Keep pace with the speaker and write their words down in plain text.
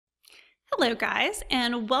Hello guys,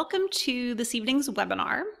 and welcome to this evening's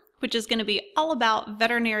webinar, which is going to be all about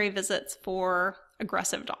veterinary visits for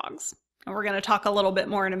aggressive dogs. And we're going to talk a little bit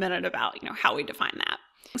more in a minute about, how we define that.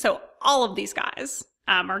 So all of these guys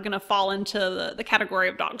are going to fall into the category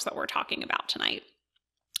of dogs that we're talking about tonight.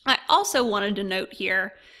 I also wanted to note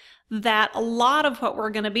here that a lot of what we're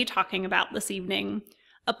going to be talking about this evening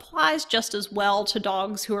applies just as well to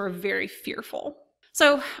dogs who are very fearful.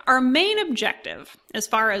 So our main objective, as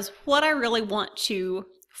far as what I really want to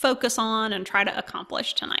focus on and try to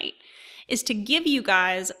accomplish tonight, is to give you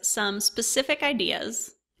guys some specific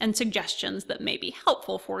ideas and suggestions that may be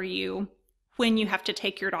helpful for you when you have to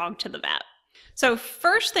take your dog to the vet. So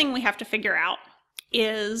first thing we have to figure out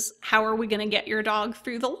is, how are we going to get your dog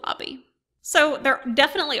through the lobby? So there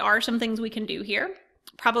definitely are some things we can do here.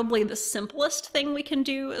 Probably the simplest thing we can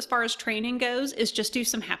do as far as training goes is just do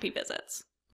some happy visits.